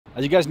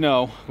As you guys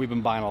know, we've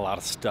been buying a lot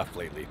of stuff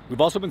lately. We've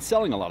also been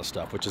selling a lot of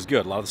stuff, which is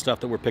good. A lot of the stuff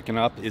that we're picking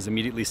up is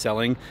immediately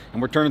selling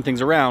and we're turning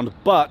things around,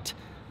 but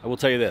I will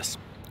tell you this,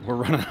 we're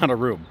running out of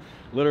room.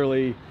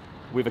 Literally,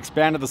 we've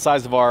expanded the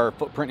size of our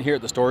footprint here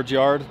at the storage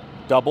yard,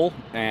 double,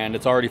 and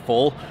it's already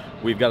full.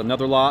 We've got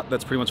another lot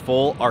that's pretty much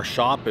full. Our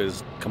shop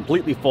is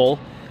completely full,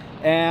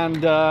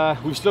 and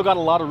we've still got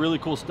a lot of really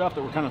cool stuff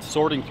that we're kind of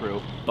sorting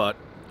through, but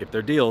if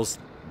they're deals,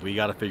 we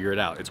got to figure it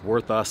out. It's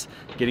worth us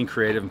getting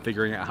creative and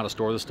figuring out how to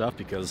store the stuff,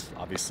 because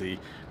obviously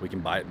we can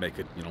buy it and make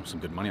it, you know, some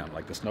good money on it,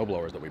 like the snow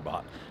blowers that we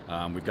bought.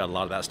 We've got a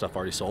lot of that stuff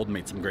already sold and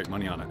made some great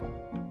money on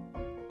it.